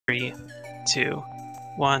3, 2,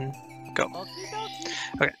 1, go.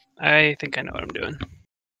 Okay, I think I know what I'm doing.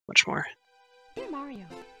 Much more. Dear Mario,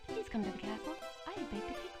 please come to the castle. I have baked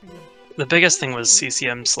a cake for you. The biggest thing was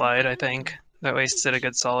CCM slide, I think. That wasted a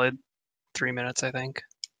good solid 3 minutes, I think.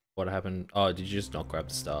 What happened? Oh, did you just not grab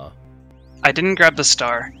the star? I didn't grab the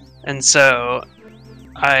star, and so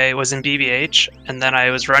I was in BBH, and then I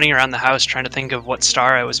was running around the house trying to think of what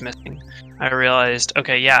star I was missing. I realized,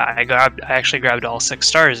 okay, yeah, I actually grabbed all 6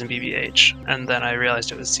 stars in BBH, and then I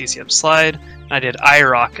realized it was CCM slide, and I did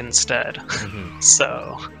IROC instead.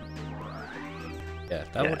 So yeah,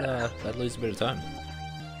 that would that'd lose a bit of time.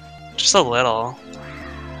 Just a little.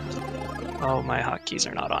 Oh, my hotkeys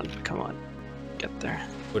are not on. Come on, get there.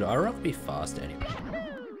 Would IROC be fast anyway?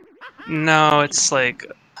 No, it's like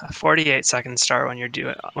a 48-second star when you do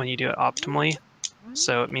it optimally.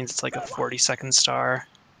 So it means it's like a 40-second star,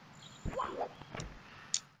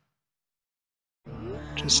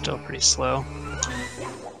 which is still pretty slow.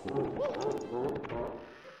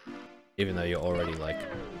 Even though you're already like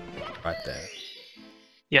right there.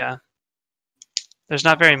 Yeah. There's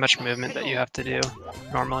not very much movement that you have to do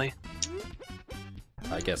normally.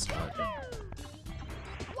 I guess not.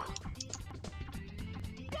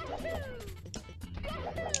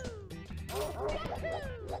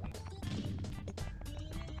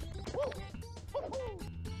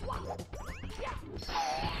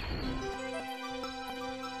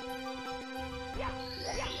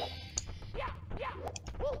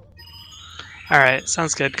 Alright,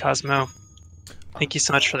 sounds good, Cosmo. Thank you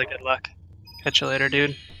so much for the good luck. Catch you later,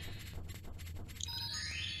 dude.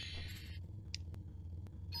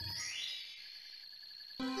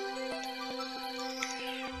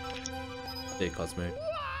 Hey, Cosmo.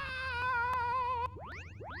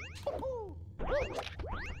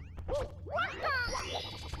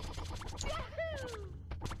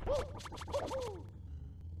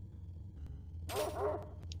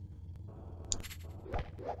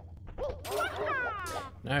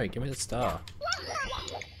 No, give me the star.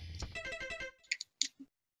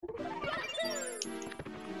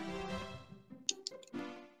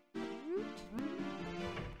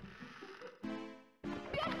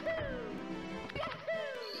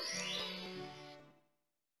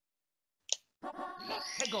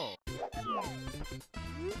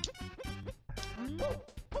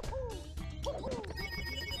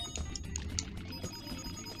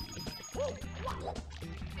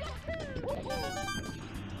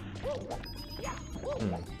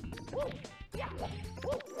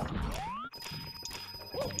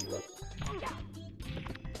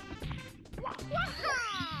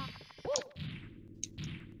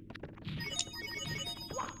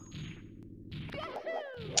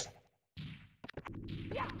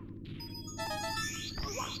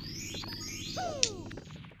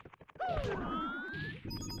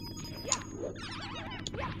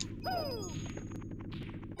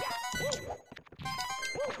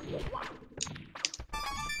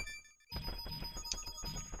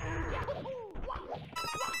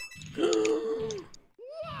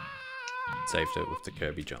 Saved it with the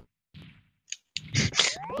Kirby jump.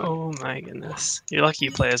 Oh my goodness. You're lucky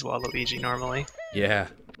you play as Waluigi normally. Yeah.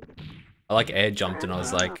 I like air jumped and I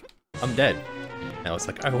was like, I'm dead. And I was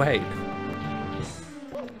like, oh wait.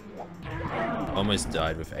 Almost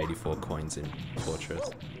died with 84 coins in Fortress.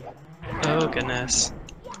 Oh goodness.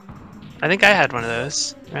 I think I had one of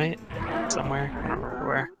those, right? Somewhere. I don't remember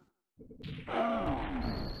where.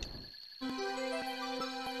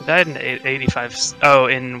 I died in 85. Oh,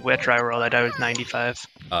 in Wet Dry World, I died with 95.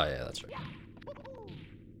 Oh yeah, that's right.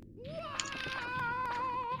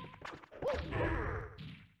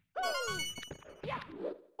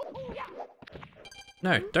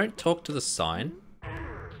 No, don't talk to the sign.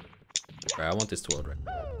 Okay, I want this to world record,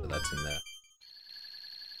 so that's in there.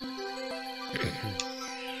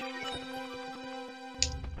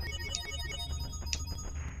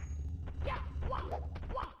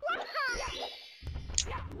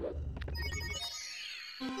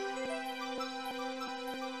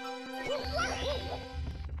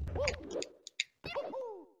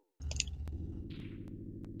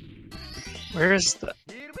 Where is the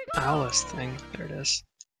Alice thing? There it is.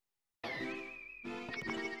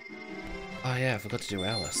 Oh yeah, I forgot to do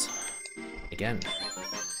Alice. Again.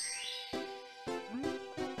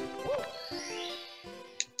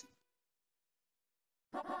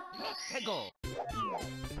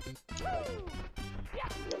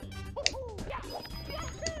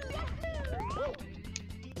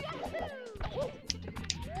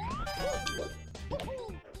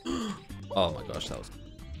 Oh my gosh, that was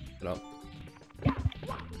it up.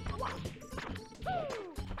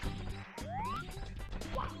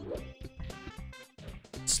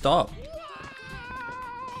 stop.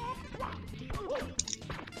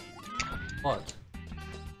 What?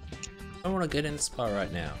 I don't want to get in the spa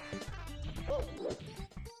right now.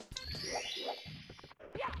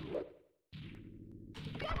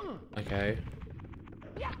 Okay.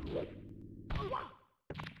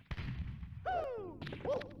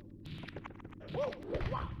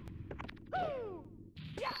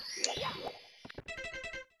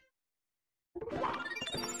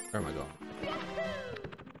 Where am I going?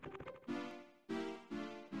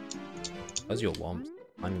 How's your womp?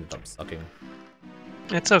 I ended up sucking.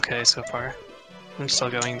 It's okay so far. I'm still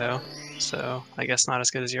going though, so I guess not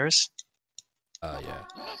as good as yours. Yeah.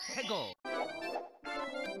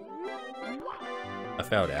 I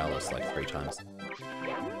failed Alice like 3 times.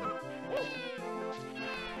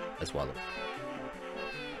 As well.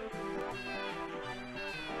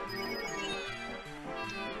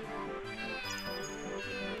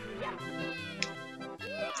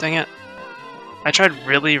 Dang it. I tried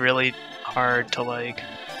really, really hard to, like,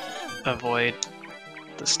 avoid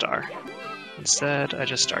the star. Instead, I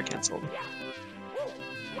just star canceled.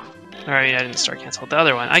 Or, I mean, I didn't star cancel. The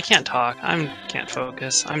other one. I can't talk. Can't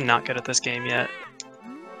focus. I'm not good at this game yet.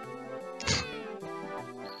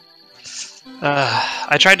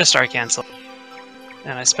 I tried to star cancel,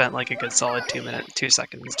 and I spent like a good solid 2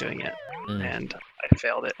 seconds doing it, and I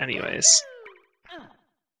failed it anyways.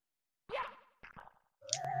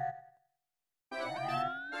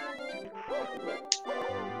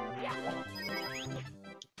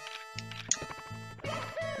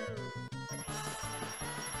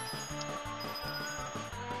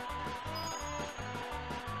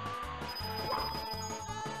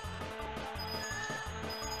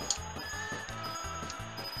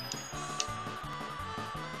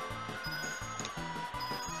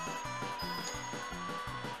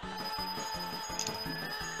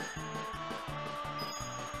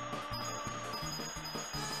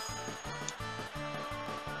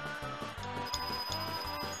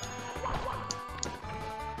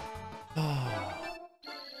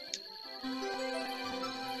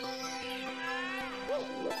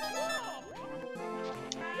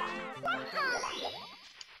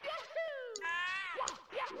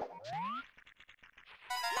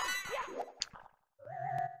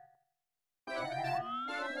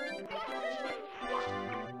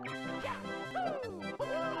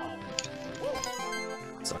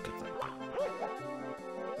 Suck it.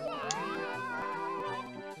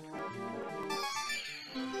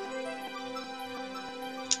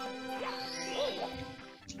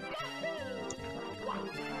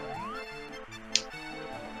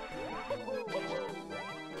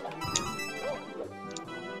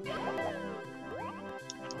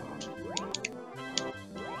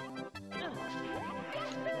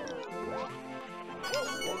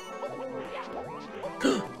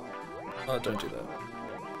 Oh, don't do that.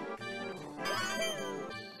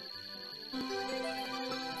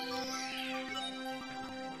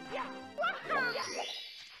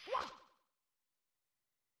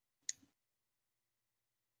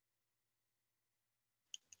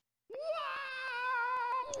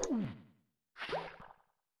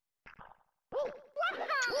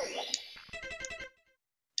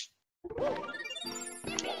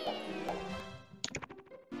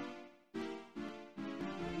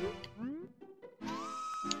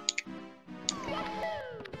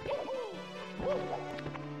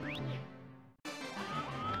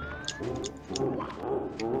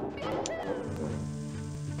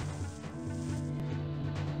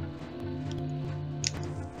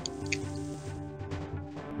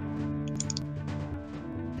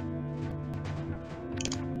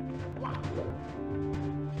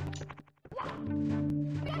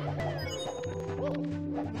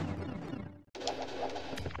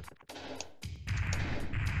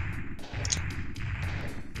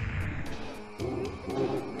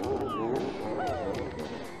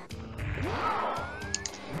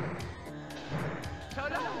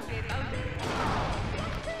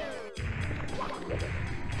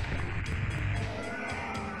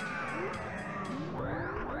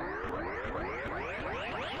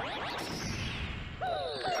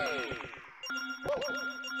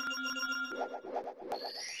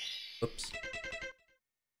 Oops.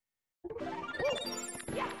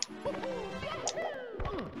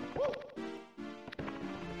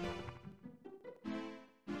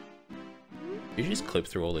 You just clip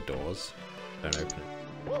through all the doors. Don't open it.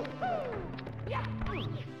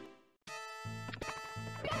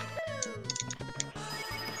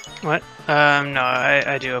 What? No,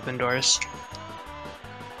 I do open doors.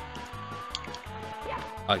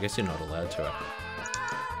 I guess you're not allowed to.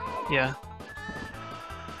 Yeah.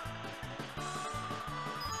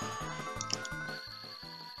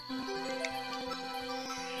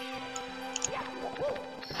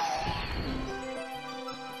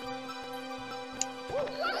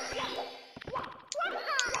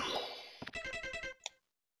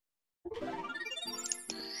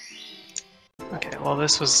 Alright, well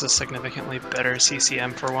this was a significantly better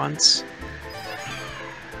CCM for once.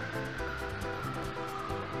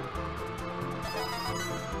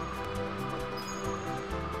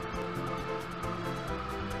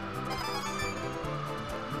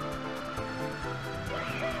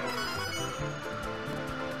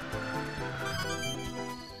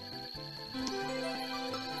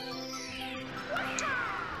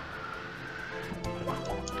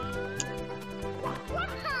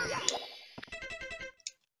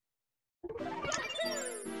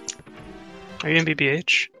 Are you in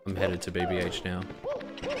BBH? I'm headed to BBH now.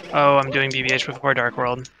 Oh, I'm doing BBH before Dark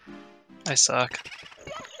World. I suck.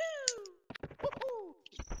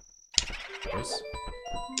 Yes.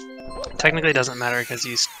 Technically, it doesn't matter because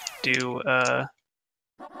you do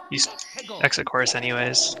exit course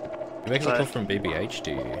anyways. You exit But- course from BBH,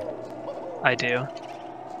 do you? I do.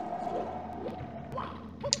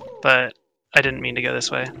 But I didn't mean to go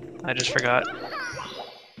this way. I just forgot.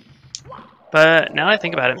 But now I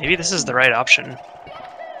think about it, maybe this is the right option.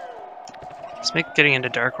 Let's make getting into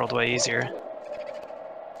Dark World way easier.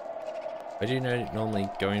 Where do you know normally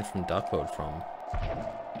going from Dark World from?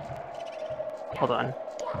 Hold on.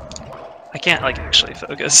 I can't, like, actually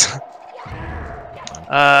focus.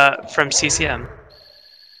 From CCM.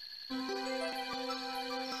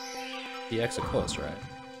 The exit course, right?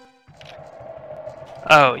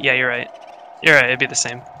 Oh, yeah, you're right. You're right, it'd be the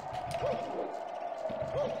same.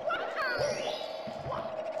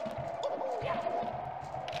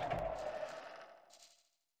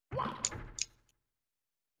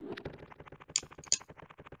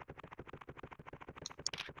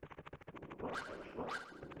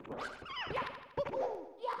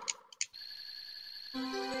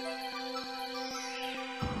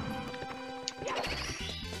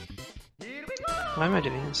 Why am I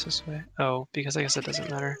doing this way? Oh, because I guess it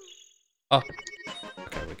doesn't matter. Oh.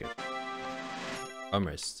 Okay, we're good.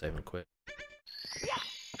 Almost save and quit.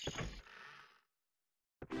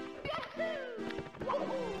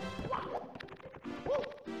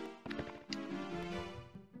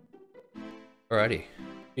 Alrighty.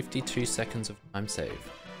 52 seconds of time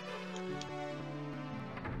save.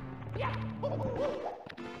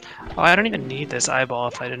 Oh, I don't even need this eyeball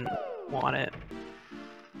if I didn't want it.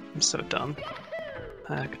 I'm so dumb.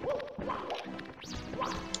 Heck.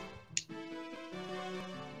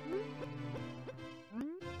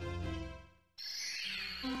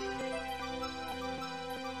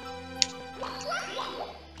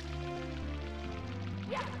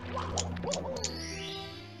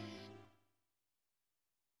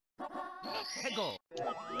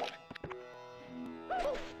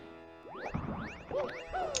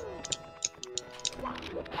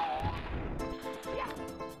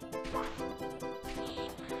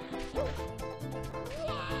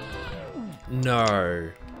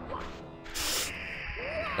 No.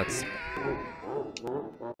 That's...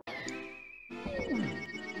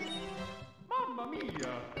 Mamma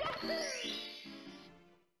mia!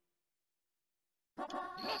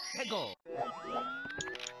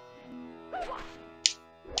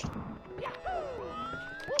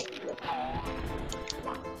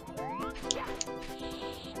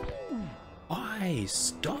 Why?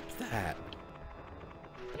 Stop that!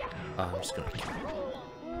 Oh, I'm just gonna kill you.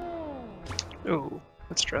 Ooh,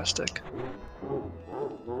 that's drastic.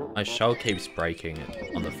 My shell keeps breaking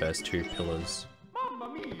it on the first two pillars.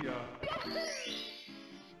 Mamma mia!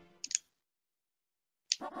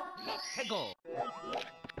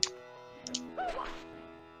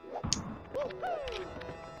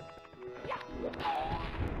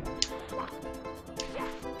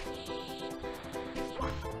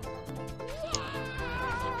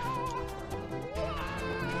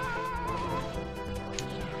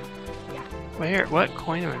 Where? What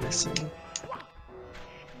coin am I missing?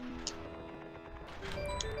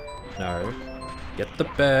 No. Get the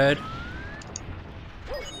bird.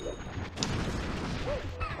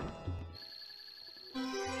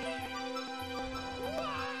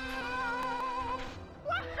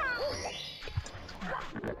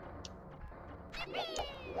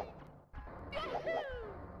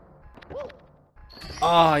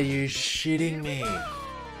 Are you shitting me?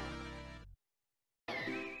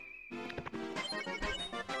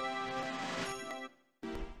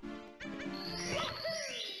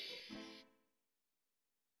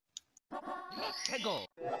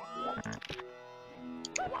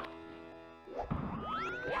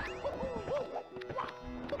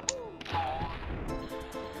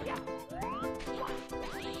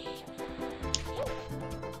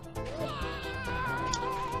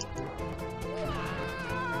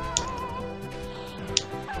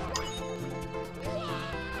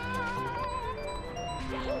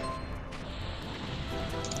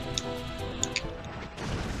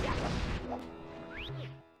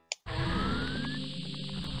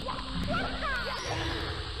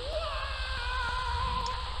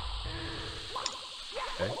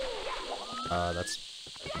 Okay. That's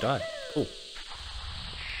die. Cool.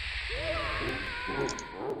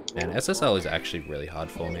 And SSL is actually really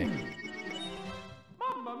hard for me.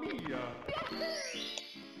 Mamma mia!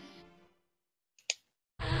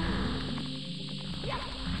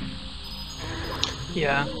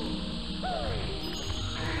 Yeah.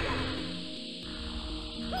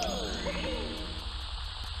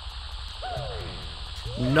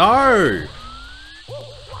 No!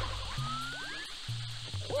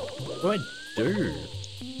 What do I do?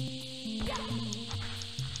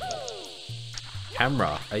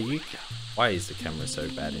 Camera, are you... Why is the camera so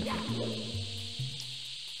bad in here?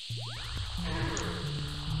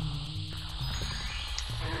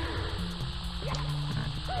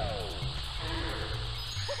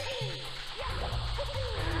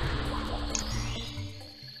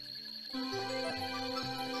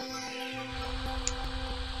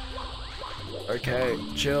 Okay,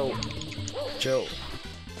 chill. Chill.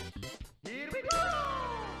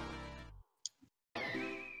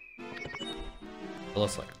 I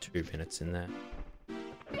lost like 2 minutes in there.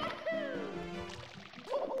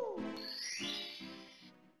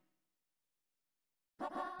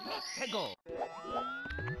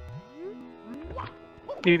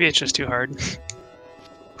 Maybe it's just too hard. This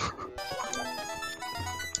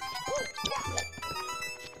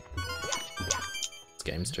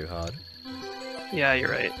game's too hard. Yeah, you're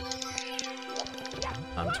right.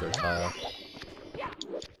 Time to retire.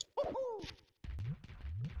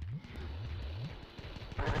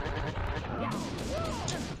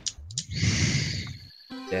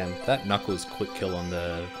 Damn, that Knuckles quick kill on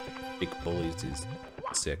the big bullies is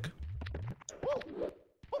sick.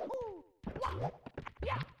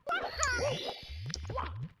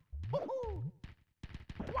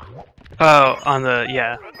 Oh, on the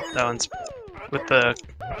yeah, that one's with the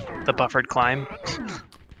buffered climb.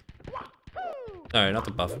 No, not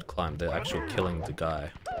the buffered climb, the actual killing the guy.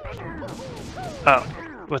 Oh,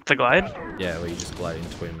 with the glide? Yeah, where you just glide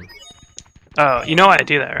into him. Oh, you know why I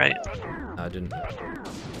do that, right? I didn't.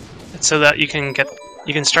 It's so that you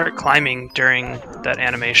can start climbing during that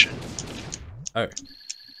animation. Oh.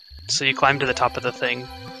 So you climb to the top of the thing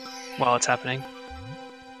while it's happening.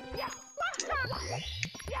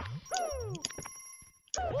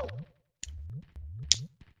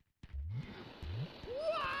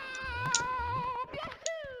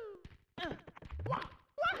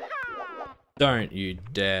 Don't you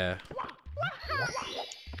dare.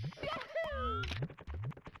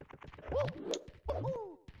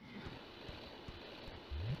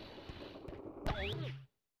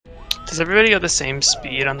 Does everybody go the same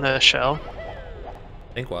speed on the shell?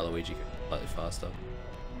 I think Waluigi goes slightly faster.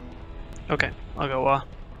 Okay, I'll go Wa.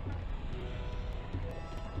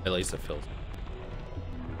 At least it feels.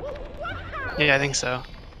 Yeah, I think so.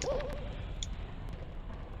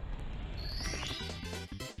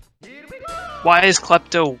 Why is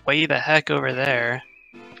Klepto way the heck over there?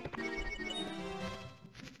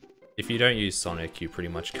 If you don't use Sonic, you pretty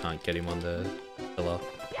much can't get him on the pillar.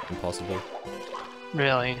 Impossible.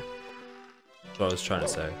 Really? That's what I was trying to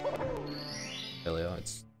say earlier.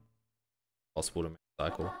 It's possible to make a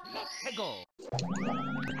cycle.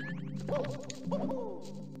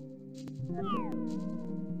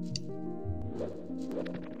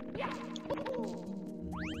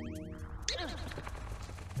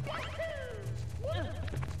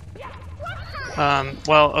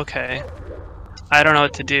 Well, okay. I don't know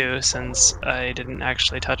what to do since I didn't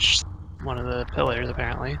actually touch one of the pillars,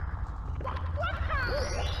 apparently. If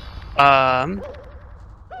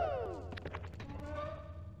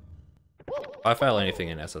I fail anything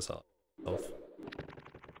in SSL,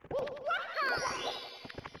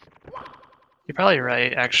 You're probably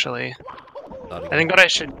right, actually. I think what I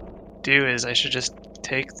should do is I should just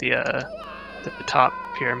take the top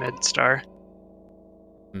pyramid star.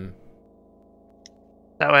 Hmm.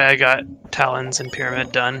 That way I got Talons and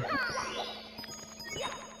Pyramid done.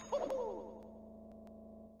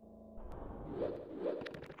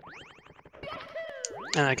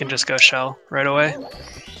 And I can just go Shell right away.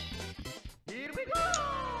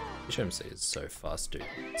 HMC is so fast, dude.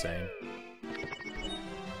 Insane.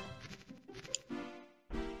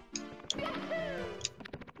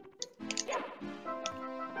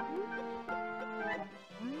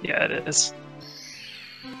 Yeah, it is.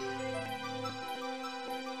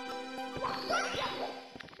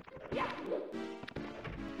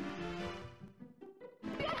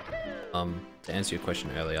 To answer your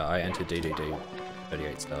question earlier, I entered DDD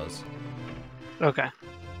 38 stars. Okay.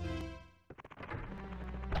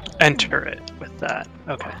 Enter it with that.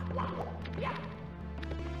 Okay.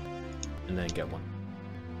 And then get one.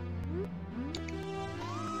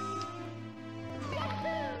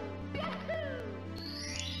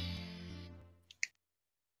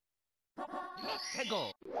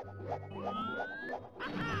 Tego.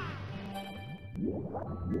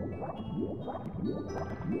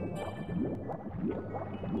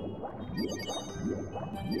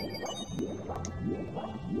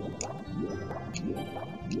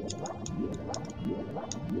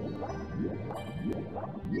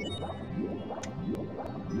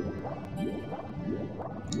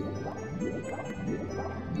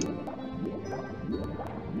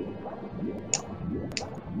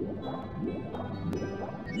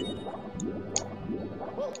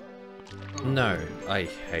 No, I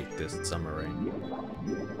hate this submarine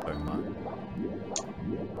so much.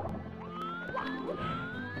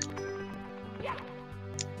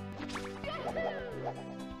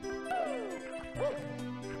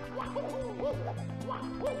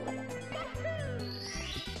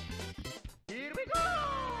 Here we go.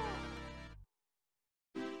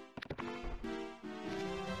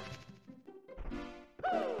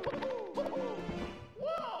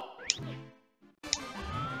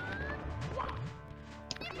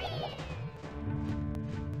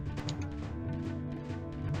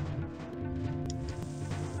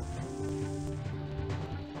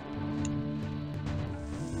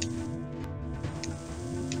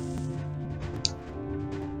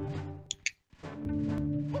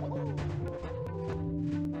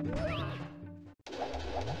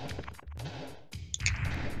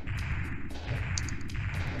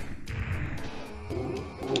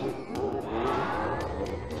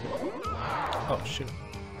 Oh shit.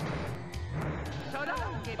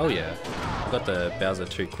 Oh yeah, got the Bowser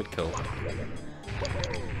 2 quick kill.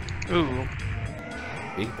 Ooh,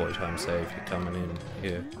 Big boy time save, you're coming in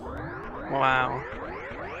here. wow.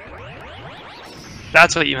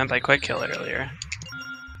 That's what you meant by quick kill earlier.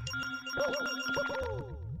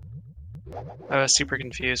 I was super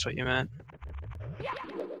confused what you meant.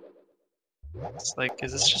 It's like,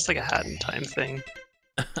 is this just like a hat in time thing?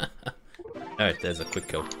 Oh, there's a quick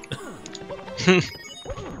kill.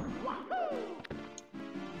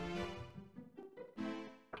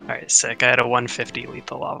 Alright, sick. I had a 150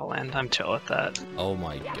 lethal lava land. I'm chill with that. Oh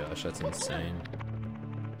my gosh, that's insane.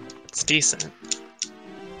 It's decent.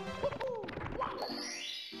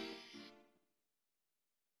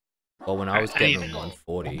 Well, when I was Alright, I getting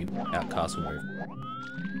 140, out castle move.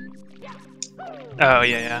 Oh,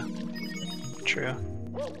 yeah, yeah. True.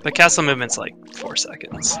 The castle movement's like 4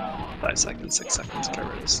 seconds. 5 seconds, 6 seconds,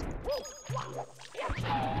 whatever it is.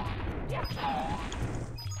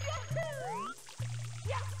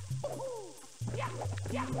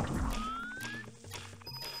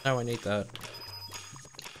 No, I need that.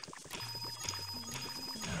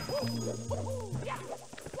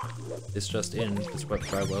 This just in, this web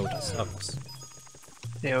dry world sucks.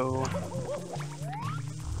 Yo.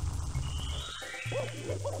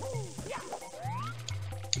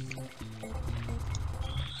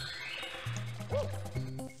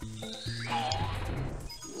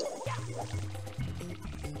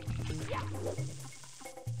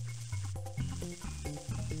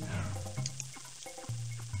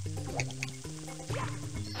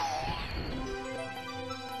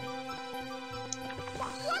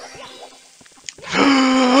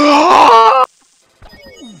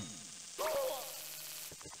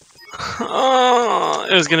 Oh,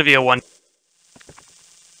 it was gonna be a 1.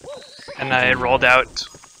 And I rolled out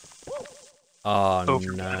Oh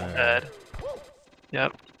over no. my head.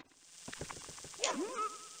 Yep.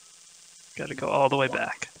 Gotta go all the way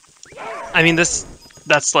back. I mean, that's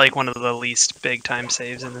like one of the least big time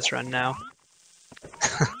saves in this run now.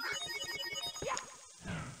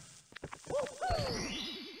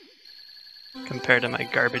 Compared to my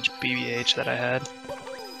garbage BBH that I had.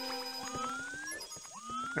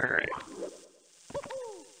 Alright.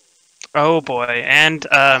 Oh boy, and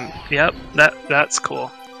yep, that's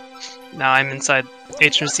cool. Now I'm inside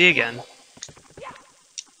HMC again.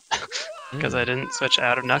 Because I didn't switch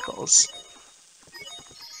out of Knuckles.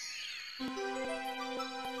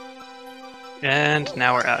 And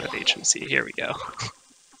now we're out of HMC. Here we go.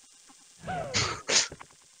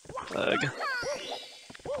 Bug.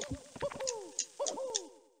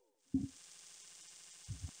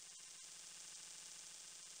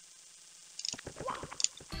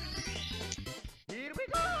 Here we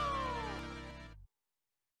go.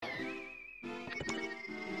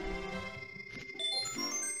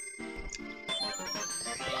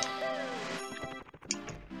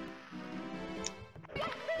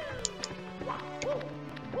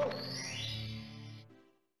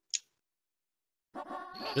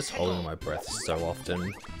 Just holding my breath so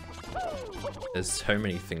often. There's so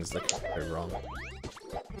many things that can go wrong.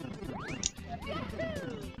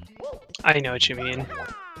 I know what you mean.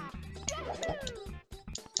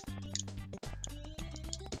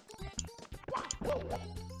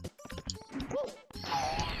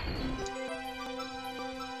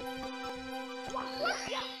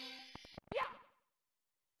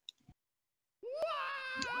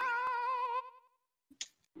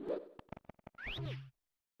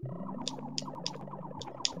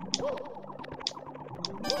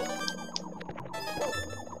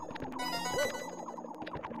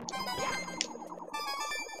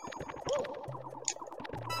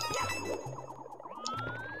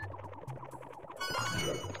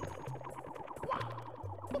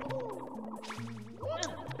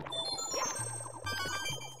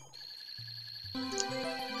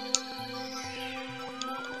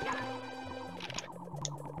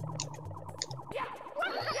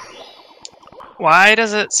 Why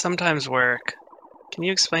does it sometimes work? Can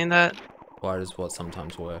you explain that? Why does what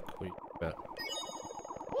sometimes work? What are you talking about?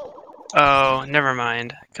 Oh, never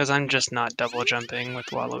mind. Because I'm just not double jumping with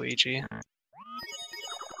Waluigi.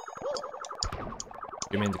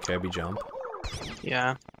 You mean the Kirby jump?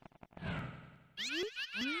 Yeah.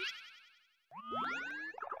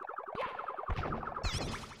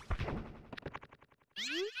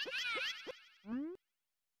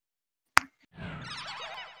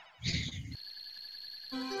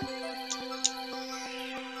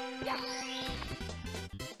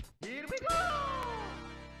 Here we go!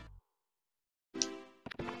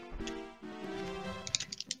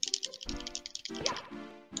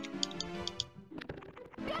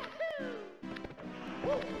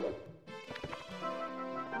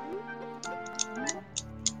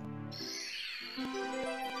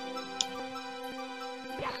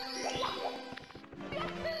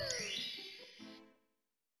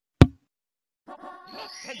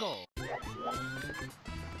 Go.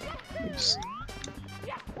 Oops.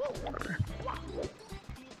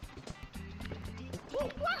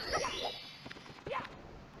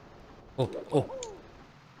 Oh, oh.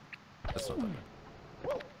 That's not bad.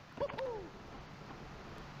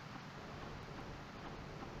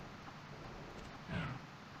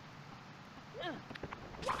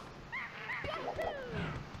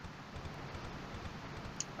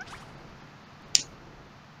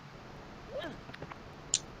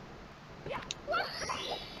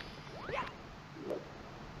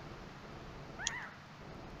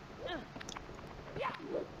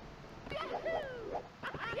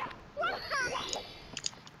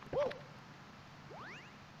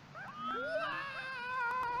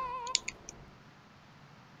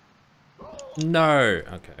 No!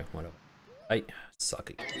 Okay, whatever. I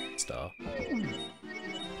suck at Star.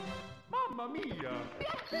 Mamma mia!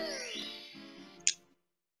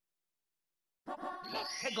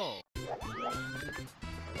 Go.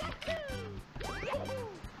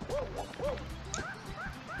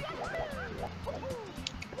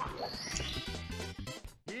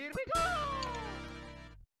 Here we go!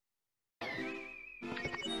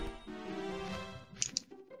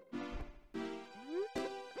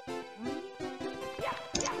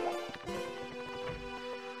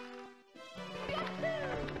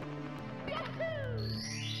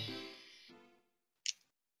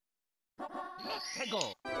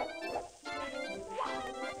 Go.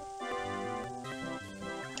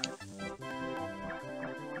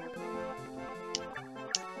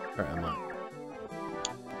 Where am I?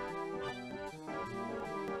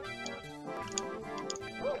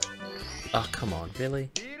 Oh, come on,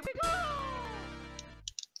 really? Here we go!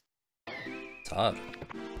 It's hard.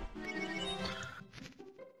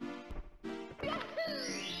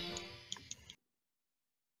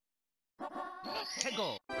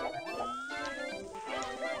 Go.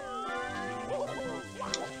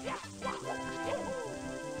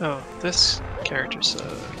 Oh, this character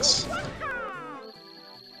sucks.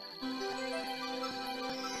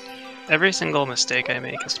 Every single mistake I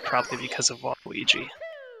make is probably because of Waluigi.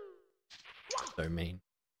 So mean.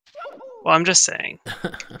 Well, I'm just saying.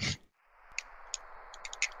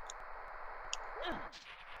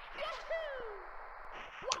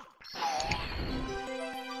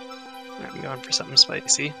 I'm going for something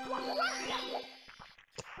spicy.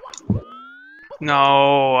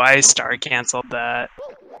 No, I star canceled that.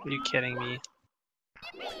 Are you kidding me?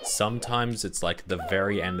 Sometimes it's like the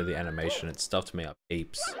very end of the animation. It stuffed me up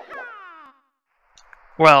heaps.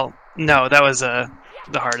 Well, no, that was the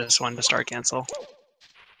hardest one to star cancel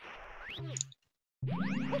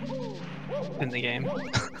in the game.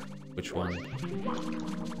 Which one?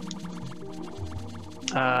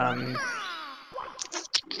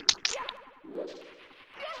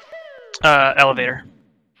 Elevator.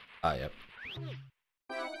 Ah, yep.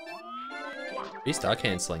 You start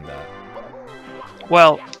canceling that.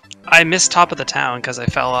 Well, I missed top of the town because I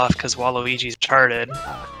fell off because Waluigi's charted.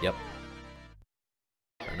 Ah, yep.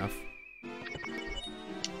 Fair enough.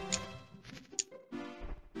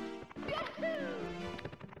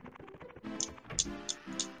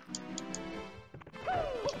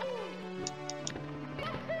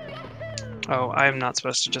 Oh, I'm not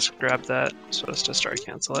supposed to just grab that. I'm supposed to star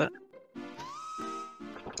cancel it.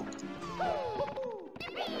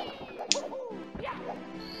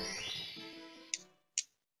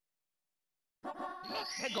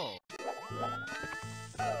 Go.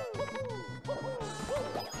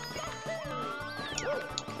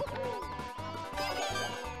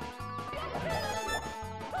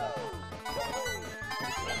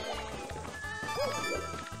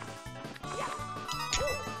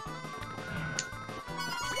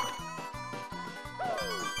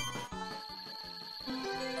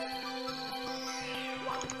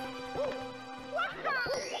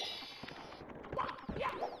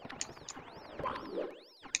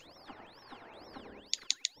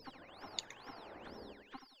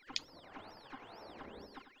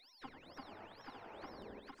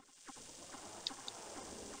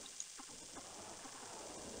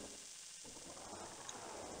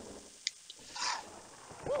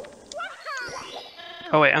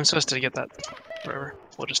 Oh wait, I'm supposed to get that. Whatever.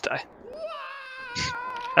 We'll just die.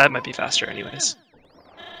 That might be faster anyways.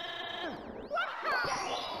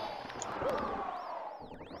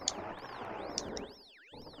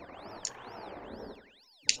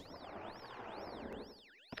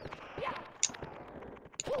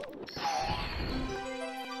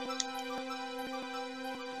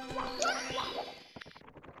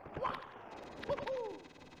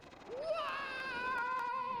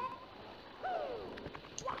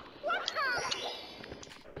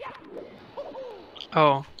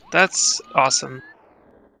 Oh, that's awesome.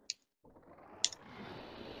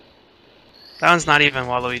 That one's not even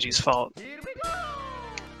Waluigi's fault. Here we go!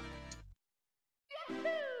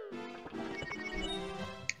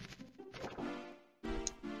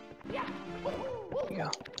 There you go.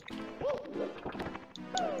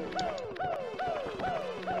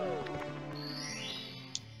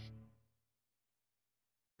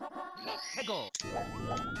 Hey, go!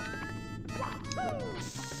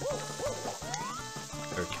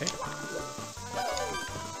 Okay.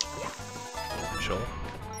 Sure.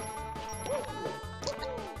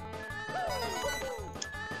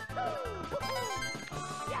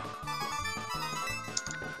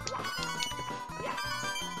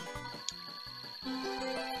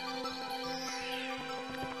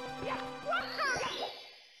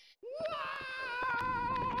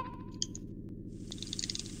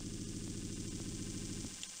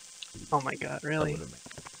 Oh my god, really? That would've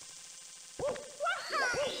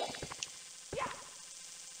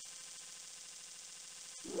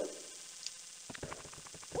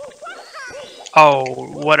Oh,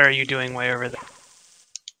 what are you doing way over there?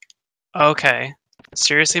 Okay.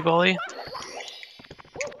 Seriously, Bully?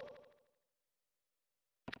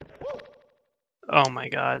 Oh my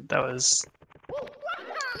god, that was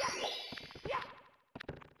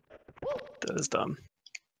dumb.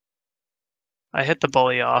 I hit the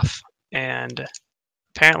Bully off, and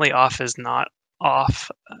apparently off is not off.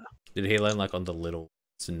 Did he land like on the little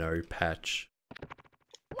snow patch?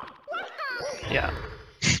 Yeah.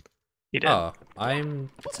 He did. Oh,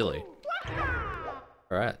 I'm silly.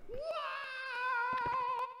 Alright.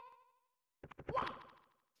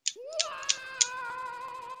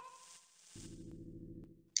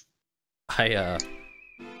 I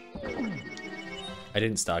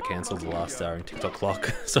didn't start cancel the last hour in TikTok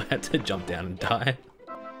clock, so I had to jump down and die.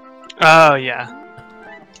 Oh, yeah.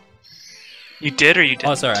 You did or you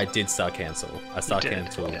didn't? Oh, sorry, I did start cancel. I start did,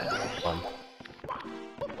 cancel yeah. on.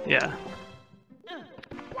 Yeah.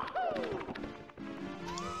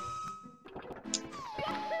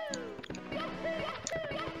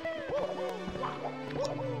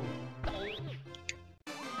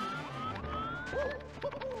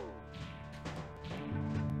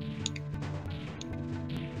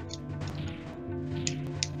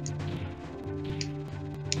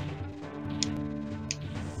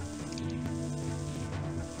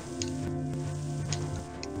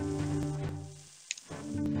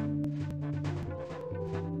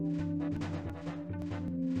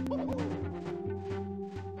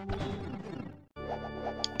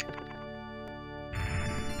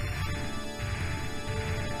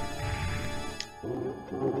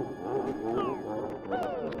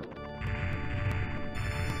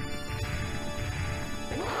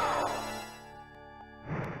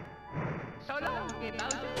 So long, okay,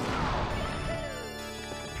 Bowser.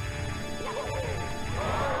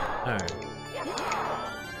 Alright.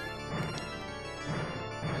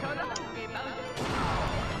 So long, okay, Bowser.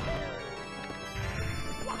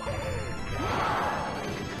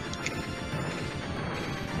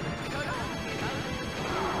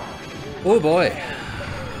 Oh boy.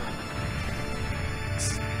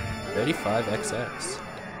 35XX.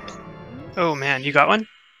 Oh man, you got one?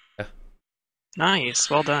 Yeah. Nice,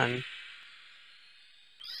 well done.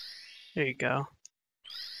 There you go.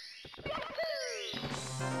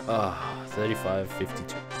 Ah,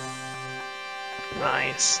 3552.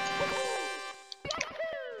 Nice.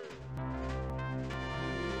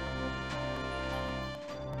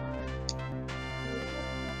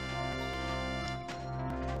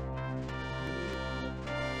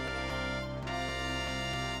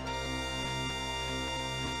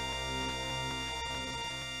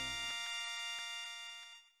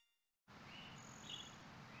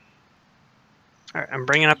 Alright, I'm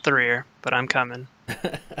bringing up the rear, but I'm coming.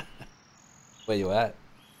 Where you at?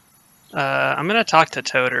 I'm gonna talk to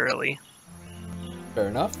Toad early. Fair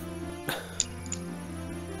enough.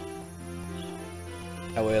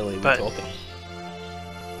 How early are we But- talking?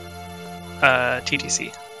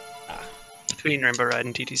 TTC. Ah. Between Rainbow Ride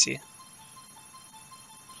and TTC.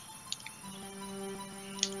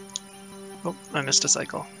 Oh, I missed a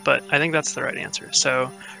cycle. But I think that's the right answer.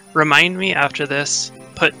 So remind me after this,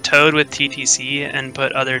 put Toad with TTC and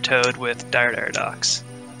put other Toad with Dire Dire Docks.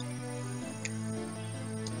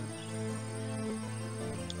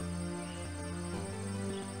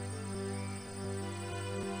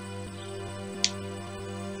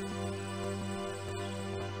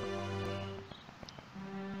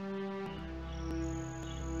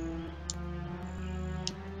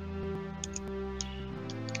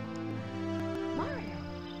 Mario!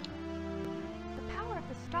 The power of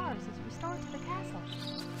the stars is restored to the castle.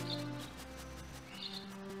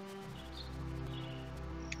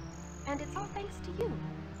 And it's all thanks to you.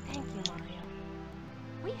 Thank you, Mario.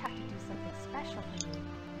 We have to do something special for you.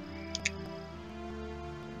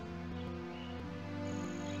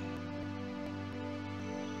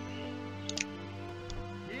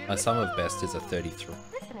 My sum of best is a 33.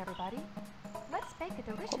 Listen, everybody. Let's bake a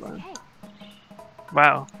delicious cake.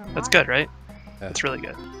 Wow, that's good, right? Yeah. That's really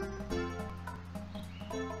good.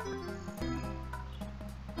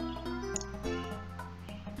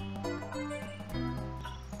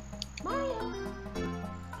 Mario!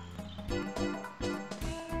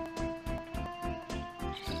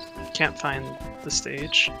 Can't find the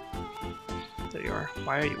stage. There you are.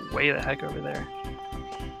 Why are you way the heck over there?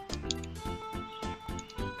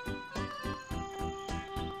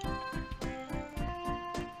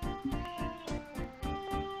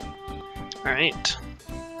 Alright.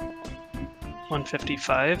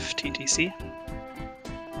 155 TTC.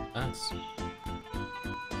 Nice.